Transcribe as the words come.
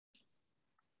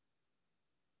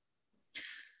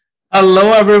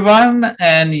Hello, everyone.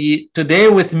 And today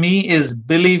with me is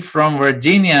Billy from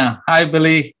Virginia. Hi,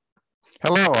 Billy.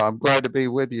 Hello, I'm glad to be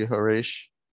with you, Harish.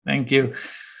 Thank you.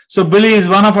 So, Billy is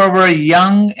one of our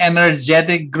young,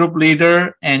 energetic group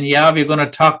leader. And yeah, we're going to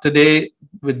talk today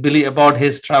with Billy about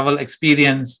his travel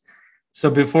experience.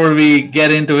 So, before we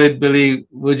get into it, Billy,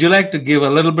 would you like to give a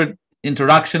little bit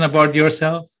introduction about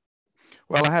yourself?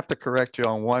 Well, I have to correct you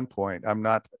on one point. I'm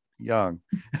not young.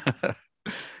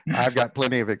 I've got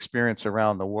plenty of experience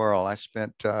around the world. I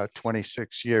spent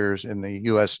 26 years in the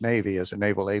U.S. Navy as a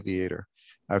naval aviator.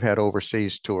 I've had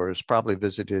overseas tours, probably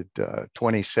visited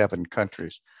 27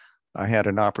 countries. I had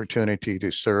an opportunity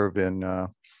to serve in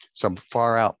some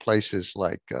far out places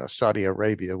like Saudi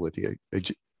Arabia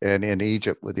and in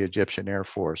Egypt with the Egyptian Air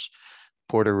Force,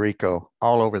 Puerto Rico,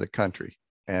 all over the country,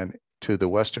 and to the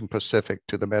Western Pacific,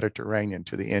 to the Mediterranean,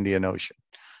 to the Indian Ocean,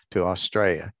 to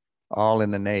Australia, all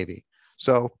in the Navy.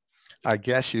 So I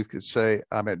guess you could say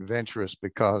I'm adventurous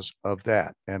because of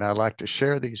that. And I like to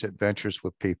share these adventures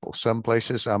with people. Some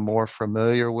places I'm more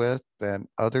familiar with than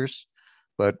others,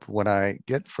 but when I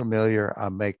get familiar, I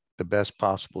make the best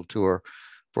possible tour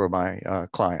for my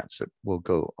clients that will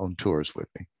go on tours with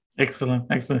me. Excellent,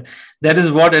 excellent. That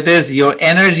is what it is. Your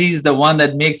energy is the one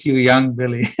that makes you young,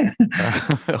 Billy.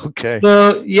 Okay.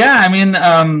 So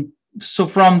yeah, so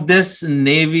from this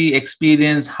Navy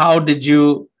experience, how did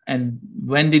you and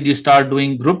when did you start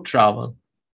doing group travel?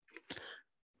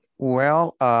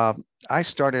 Well, I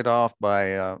started off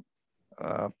by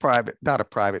private, not a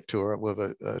private tour, with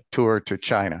a tour to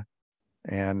China.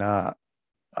 And I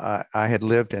had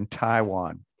lived in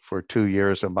Taiwan for 2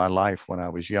 years of my life when I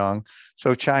was young.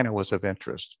 So China was of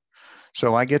interest.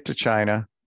 So I get to China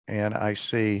and I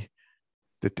see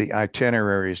that the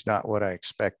itinerary is not what I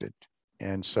expected.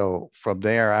 And so from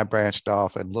there, I branched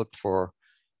off and looked for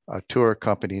a tour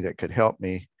company that could help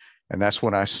me. And that's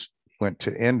when I went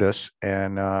to Indus.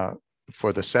 And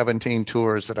for the 17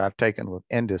 tours that I've taken with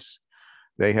Indus,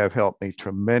 they have helped me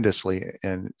tremendously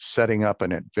in setting up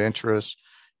an adventurous,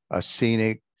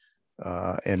 scenic,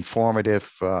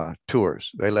 informative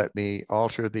tours. They let me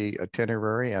alter the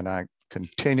itinerary, and I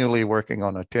continually working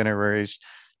on itineraries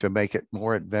to make it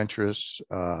more adventurous,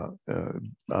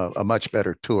 a much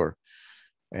better tour.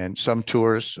 And some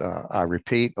tours I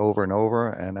repeat over and over,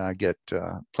 and I get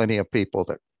plenty of people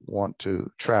that want to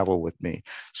travel with me.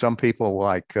 Some people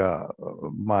like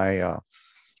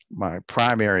my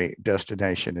primary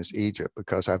destination is Egypt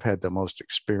because I've had the most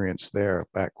experience there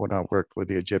back when I worked with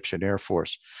the Egyptian Air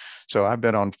Force. So I've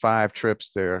been on 5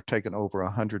 trips there, taken over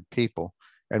 100 people,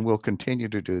 and will continue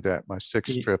to do that. My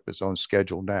sixth Yeah. trip is on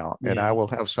schedule now, and Yeah. I will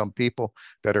have some people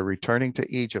that are returning to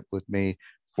Egypt with me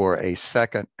for a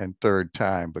second and third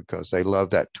time because they love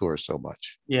that tour so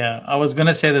much. Yeah, I was going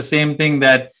to say the same thing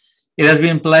that it has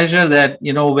been pleasure that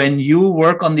when you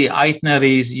work on the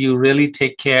itineraries, you really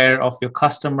take care of your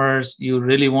customers. You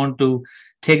really want to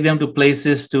take them to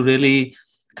places to really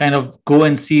kind of go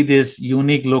and see these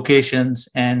unique locations.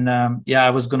 And yeah,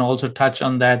 I was going to also touch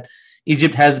on that.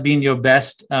 Egypt has been your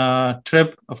best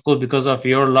trip, of course, because of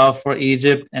your love for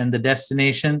Egypt and the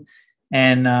destination.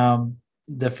 And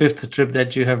the fifth trip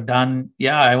that you have done,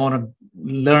 yeah, I want to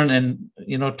learn and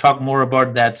talk more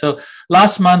about that. So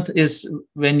last month is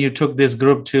when you took this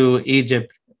group to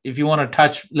Egypt. If you want to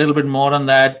touch a little bit more on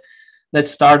that,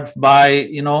 let's start by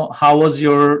how was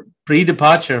your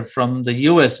pre-departure from the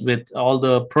US with all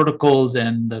the protocols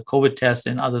and the COVID tests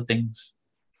and other things?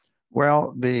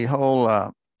 Well, the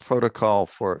whole protocol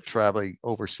for traveling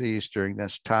overseas during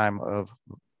this time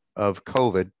of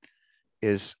COVID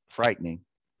is frightening.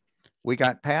 We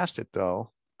got past it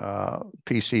though.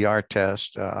 PCR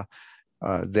test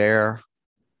there,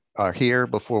 here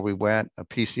before we went, a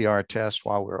PCR test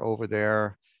while we are over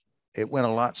there. It went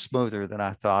a lot smoother than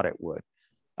I thought it would.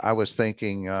 I was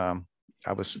thinking,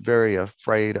 I was very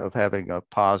afraid of having a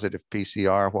positive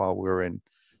PCR while we were in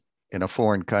a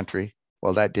foreign country.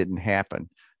 Well, that didn't happen.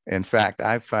 In fact,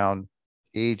 I found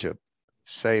Egypt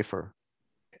safer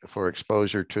for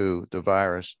exposure to the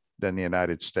virus than the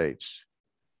United States.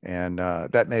 And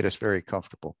that made us very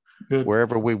comfortable. Good.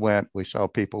 Wherever we went, we saw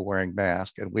people wearing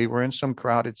masks, and we were in some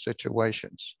crowded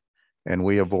situations, and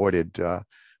we avoided the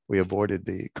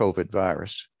COVID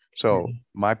virus. So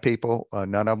my people,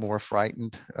 none of them were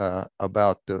frightened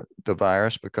about the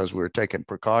virus because we were taking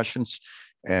precautions,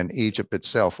 and Egypt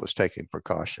itself was taking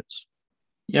precautions.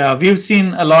 Yeah, we've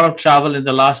seen a lot of travel in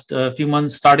the last few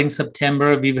months. Starting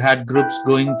September, we've had groups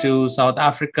going to South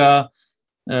Africa,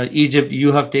 Egypt.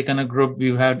 You have taken a group.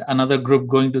 We've had another group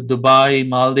going to Dubai,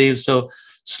 Maldives. So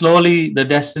slowly the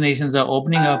destinations are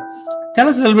opening up. Tell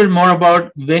us a little bit more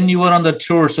about when you were on the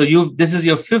tour. So this is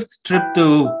your fifth trip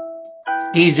to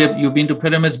Egypt, you've been to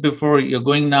pyramids before, you're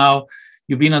going now,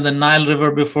 you've been on the Nile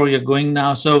River before, you're going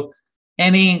now. So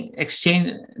any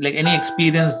exchange, like any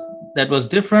experience that was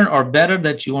different or better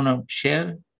that you want to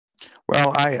share?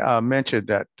 Well, I mentioned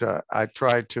that I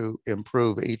tried to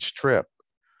improve each trip.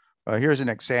 Here's an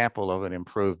example of an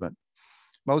improvement.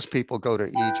 Most people go to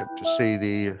Egypt to see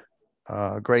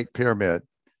the Great Pyramid,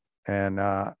 and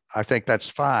I think that's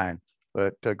fine.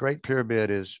 But the Great Pyramid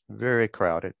is very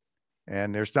crowded,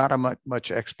 and there's not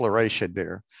much exploration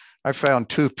there. I found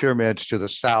two pyramids to the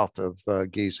south of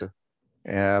Giza,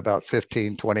 about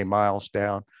 15, 20 miles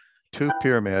down, two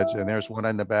pyramids, and there's one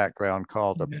in the background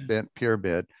called the Bent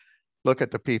Pyramid. Look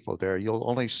at the people there. You'll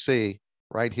only see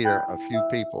right here a few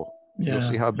people. You'll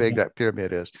see how big that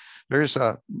pyramid is. There's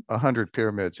 100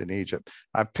 pyramids in Egypt.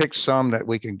 I picked some that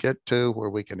we can get to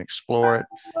where we can explore it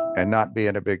and not be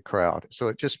in a big crowd. So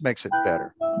it just makes it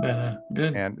better.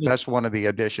 Good. And that's one of the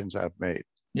additions I've made.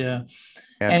 Yeah.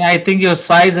 And I think your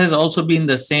size has also been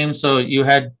the same. So you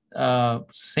had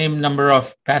same number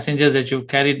of passengers that you've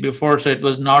carried before. So it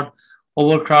was not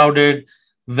overcrowded,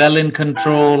 well in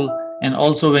control. And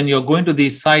also when you're going to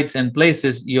these sites and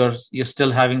places, you're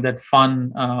still having that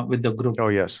fun with the group. Oh,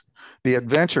 yes. The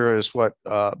adventure is what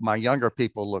my younger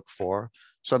people look for.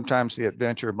 Sometimes the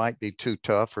adventure might be too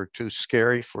tough or too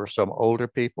scary for some older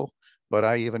people, but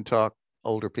I even talk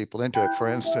older people into it. For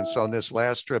instance, on this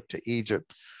last trip to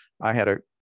Egypt, I had a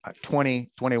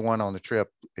 21 on the trip,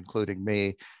 including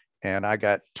me, and I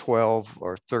got 12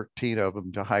 or 13 of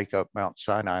them to hike up Mount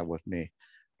Sinai with me.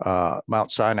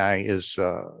 Mount Sinai is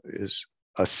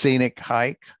a scenic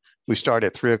hike. We start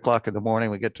at 3 o'clock in the morning.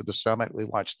 We get to the summit. We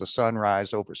watch the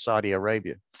sunrise over Saudi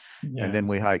Arabia. And then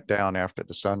we hike down after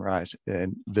the sunrise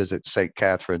and visit St.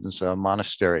 Catherine's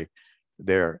monastery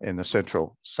there in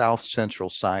the south central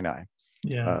Sinai.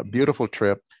 Beautiful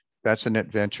trip. That's an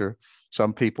adventure.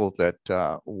 Some people that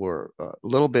were a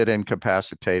little bit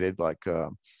incapacitated, like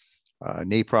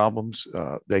knee problems,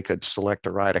 they could select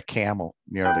to ride a camel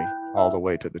nearly all the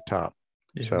way to the top.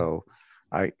 So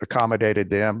I accommodated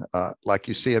them. Like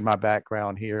you see in my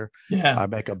background here, I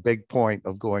make a big point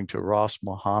of going to Ras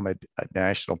Mohammed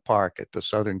National Park at the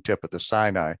southern tip of the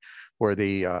Sinai, where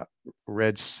the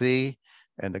Red Sea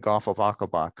and the Gulf of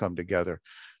Aqaba come together.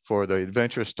 For the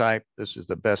adventurous type, this is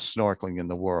the best snorkeling in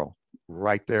the world.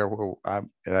 Right there where I'm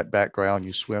that background,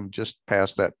 you swim just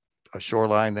past that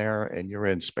shoreline there and you're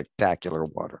in spectacular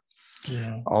water.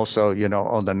 Also, you know,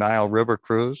 on the Nile River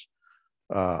cruise,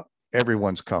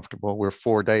 everyone's comfortable. We're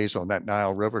 4 days on that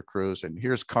Nile River cruise, and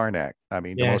here's Karnak. I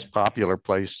mean, the most popular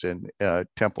place in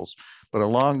temples. But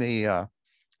along the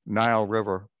Nile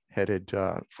River, headed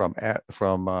from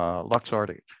Luxor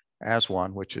to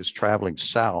Aswan, which is traveling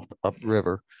south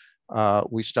upriver,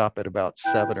 we stop at about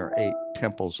 7 or 8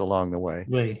 temples along the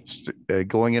way.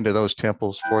 Going into those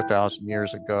temples 4,000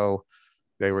 years ago,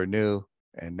 they were new.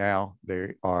 And now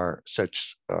they are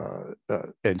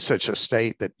in such a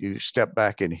state that you step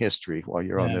back in history while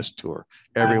you're on this tour.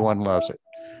 Everyone loves it.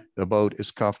 The boat is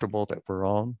comfortable that we're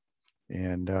on.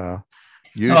 And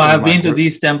I've been to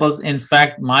these temples. In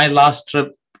fact, my last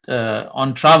trip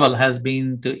on travel has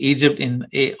been to Egypt in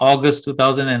August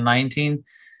 2019.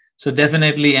 So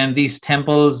definitely, and these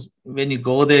temples, when you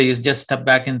go there, you just step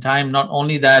back in time. Not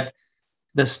only that,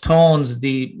 the stones,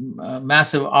 the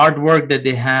massive artwork that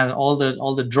they have, all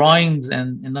the drawings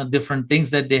and different things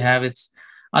that they have. It's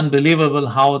unbelievable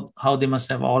how they must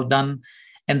have all done.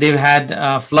 And they've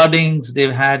had floodings,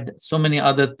 they've had so many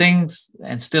other things,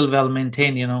 and still well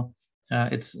maintained.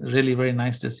 It's really very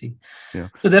nice to see. So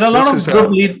there are a lot of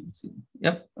group leaders.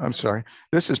 I'm sorry.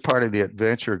 This is part of the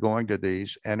adventure, going to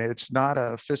these, and it's not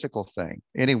a physical thing.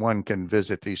 Anyone can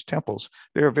visit these temples.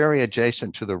 They're very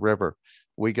adjacent to the river.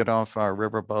 We get off our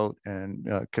riverboat and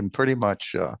can pretty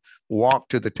much walk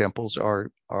to the temples or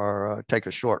take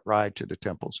a short ride to the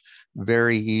temples.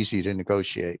 Very easy to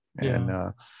negotiate.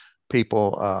 And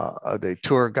people, the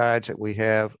tour guides that we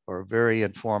have are very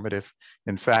informative.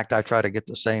 In fact, I try to get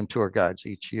the same tour guides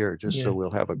each year just so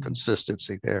we'll have a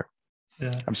consistency there.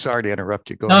 I'm sorry to interrupt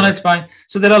you. Go ahead. That's fine.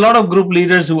 So there are a lot of group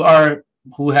leaders who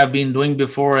have been doing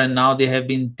before, and now they have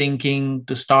been thinking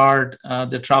to start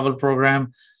the travel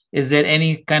program. Is there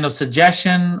any kind of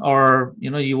suggestion, or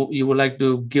you would like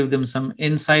to give them some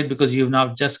insight because you've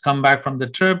now just come back from the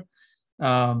trip,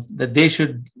 that they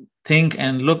should think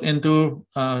and look into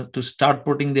to start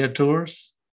putting their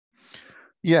tours?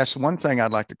 Yes, one thing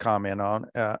I'd like to comment on,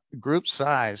 group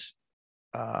size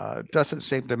doesn't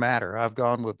seem to matter. I've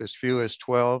gone with as few as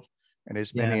 12 and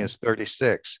as many as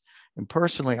 36. And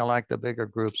personally, I like the bigger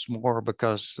groups more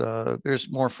because there's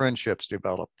more friendships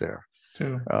developed there.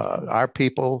 Our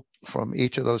people from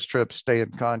each of those trips stay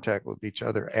in contact with each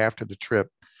other after the trip.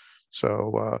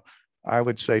 So I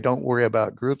would say don't worry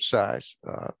about group size.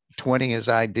 20 is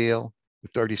ideal,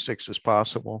 36 is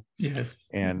possible. Yes.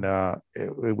 And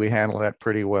we handle that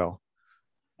pretty well.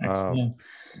 Excellent.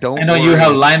 Don't I know worry. you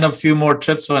have lined up a few more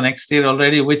trips for next year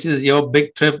already. Which is your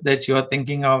big trip that you are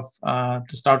thinking of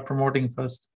to start promoting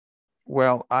first?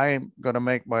 Well, I'm going to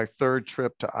make my third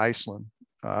trip to Iceland.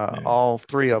 All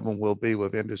three of them will be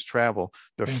with Indus Travel.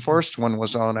 The first one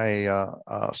was on a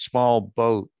small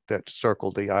boat that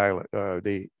circled the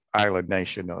island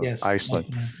nation of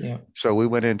Iceland. Yeah. So we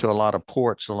went into a lot of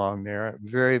ports along there,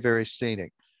 very, very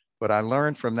scenic. But I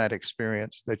learned from that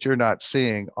experience that you're not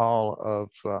seeing all of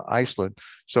Iceland.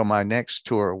 So my next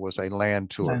tour was a land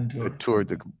tour that toured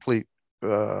the complete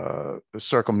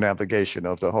circumnavigation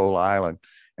of the whole island.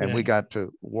 And we got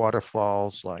to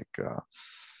waterfalls, like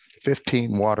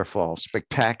 15 waterfalls,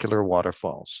 spectacular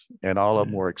waterfalls, and all of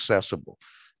them were accessible.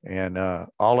 And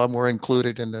all of them were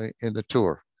included in the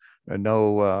tour. And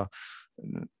no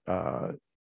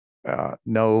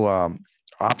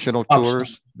optional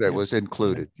tours that was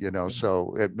included,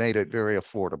 so it made it very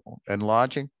affordable. And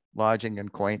lodging in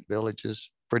quaint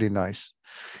villages, pretty nice.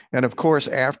 And of course,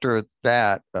 after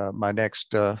that, my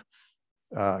next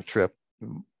trip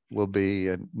will be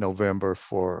in November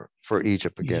for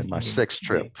Egypt again, my sixth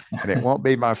trip. And it won't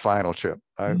be my final trip.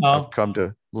 I've come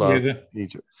to love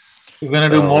Egypt. We're going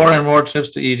to do more and more trips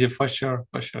to Egypt for sure.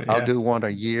 I'll do one a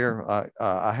year.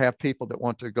 I have people that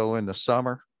want to go in the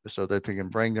summer so that they can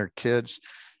bring their kids.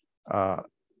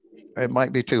 It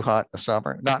might be too hot in the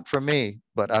summer. Not for me,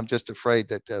 but I'm just afraid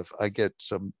that if I get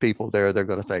some people there, they're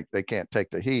going to think they can't take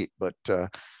the heat. But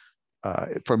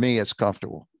for me, it's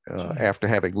comfortable. After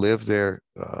having lived there,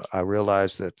 I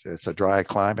realized that it's a dry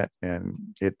climate, and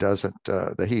it doesn't,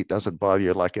 the heat doesn't bother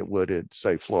you like it would in,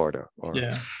 say, Florida or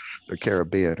the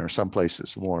Caribbean or some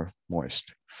places more moist.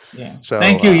 Yeah. So,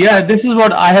 thank you. Yeah, this is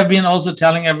what I have been also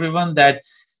telling everyone, that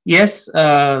yes,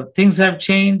 things have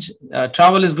changed.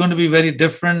 Travel is going to be very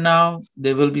different now.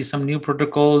 There will be some new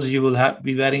protocols. You will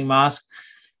be wearing masks.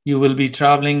 You will be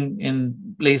traveling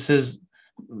in places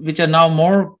which are now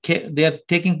they are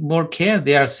taking more care.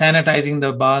 They are sanitizing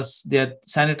the bus. They are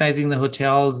sanitizing the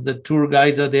hotels. The tour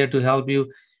guides are there to help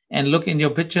you. And look, in your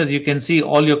pictures, you can see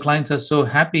all your clients are so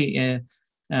happy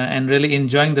and really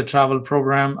enjoying the travel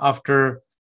program after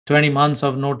 20 months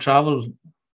of no travel.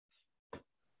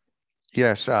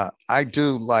 Yes, I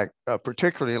do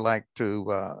particularly like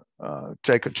to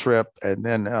take a trip and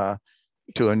then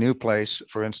to a new place.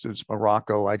 For instance,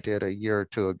 Morocco, I did a year or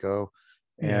two ago.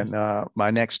 And my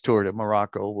next tour to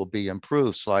Morocco will be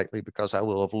improved slightly because I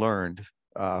will have learned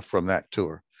from that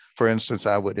tour. For instance,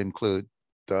 I would include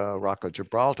the Rock of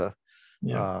Gibraltar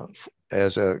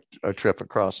as a trip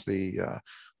across the,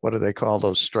 what do they call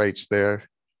those straits there?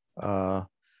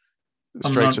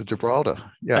 Straits of Gibraltar,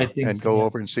 and go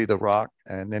over and see the rock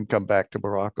and then come back to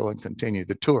Morocco and continue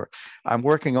the tour. I'm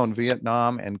working on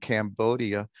Vietnam and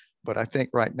Cambodia, but I think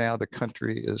right now the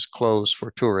country is closed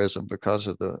for tourism because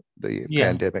of the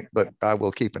pandemic, but I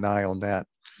will keep an eye on that.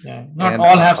 Yeah, not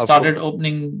all have started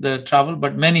opening the travel,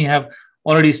 but many have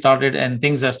already started and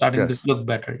things are starting to look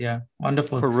better. Yeah,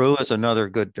 wonderful. Peru is another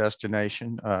good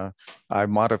destination. I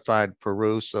modified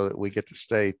Peru so that we get to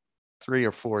stay 3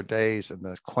 or 4 days in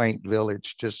the quaint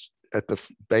village just at the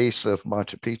base of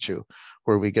Machu Picchu,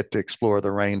 where we get to explore the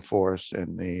rainforest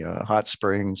and the hot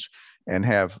springs and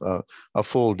have a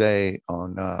full day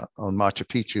on Machu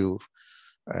Picchu.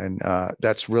 And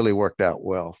that's really worked out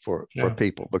well for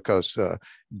people because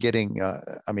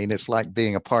I mean, it's like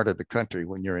being a part of the country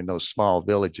when you're in those small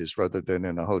villages rather than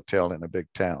in a hotel in a big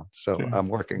town. So I'm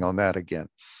working on that again.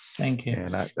 Thank you.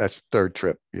 And that's the third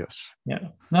trip. Yes. Yeah.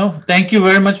 No, thank you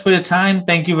very much for your time.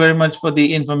 Thank you very much for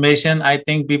the information. I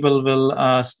think people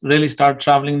will really start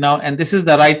traveling now. And this is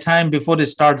the right time before it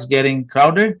starts getting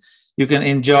crowded. You can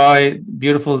enjoy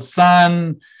beautiful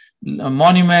sun,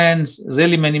 monuments,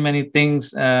 really many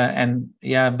things. And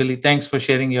yeah, Billy, thanks for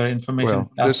sharing your information.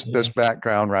 Well, this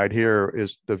background right here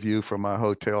is the view from my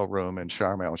hotel room in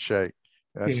Sharm el Sheikh.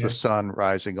 That's the sun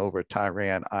rising over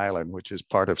Tiran Island, which is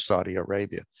part of Saudi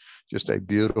Arabia. Just a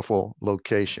beautiful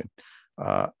location.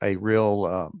 A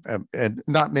real, and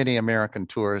not many American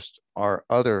tourists or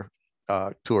other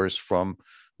tourists from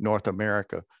North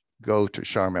America go to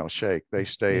Sharm el Sheikh. They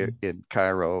stay in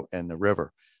Cairo and the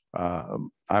river.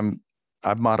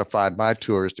 I've modified my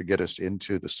tours to get us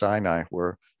into the Sinai,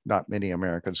 where not many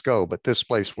Americans go. But this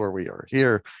place where we are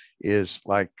here is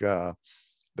like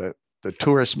the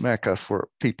tourist mecca for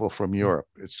people from Europe.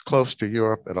 It's close to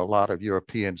Europe, and a lot of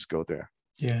Europeans go there.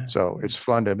 Yeah. So it's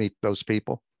fun to meet those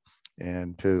people.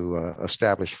 and to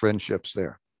establish friendships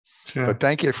there. Sure. But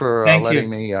thank you for letting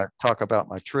me talk about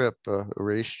my trip,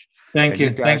 Arish. Thank you.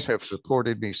 You guys have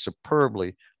supported me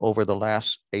superbly over the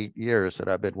last 8 years that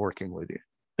I've been working with you.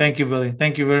 Thank you, Billy.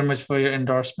 Thank you very much for your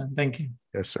endorsement. Thank you.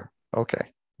 Yes, sir.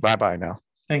 Okay. Bye-bye now.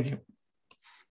 Thank you.